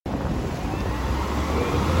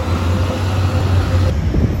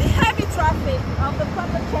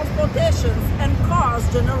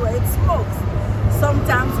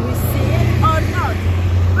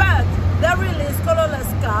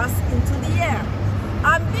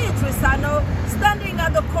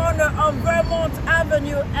corner of Vermont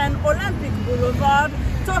Avenue and Olympic Boulevard,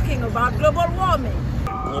 talking about global warming.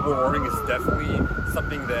 Global warming is definitely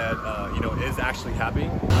something that is actually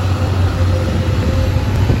happening.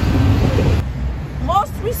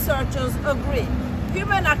 Most researchers agree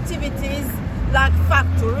human activities like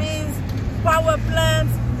factories, power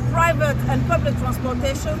plants, private and public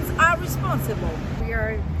transportations are responsible.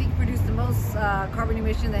 We produce the most carbon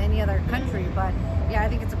emission than any other country, but yeah, I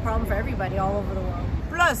think it's a problem for everybody all over the world.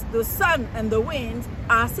 Plus, the sun and the wind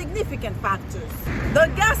are significant factors.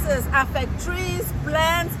 The gases affect trees,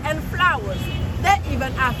 plants, and flowers. They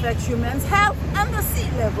even affect humans' health and the sea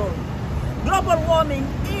level. Global warming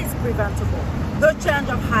is preventable. The change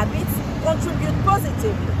of habits contribute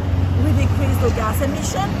positively. We decrease the gas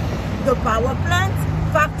emission, the power plants,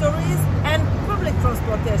 factories, and public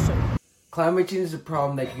transportation. Climate change is a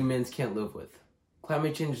problem that humans can't live with.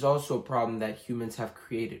 Climate change is also a problem that humans have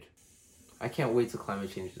created. I can't wait till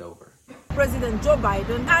climate change is over. President Joe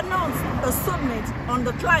Biden announced a summit on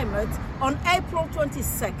the climate on April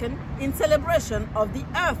 22nd in celebration of the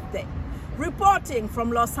Earth Day. Reporting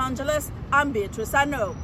from Los Angeles, I'm Beatrice Arnaud.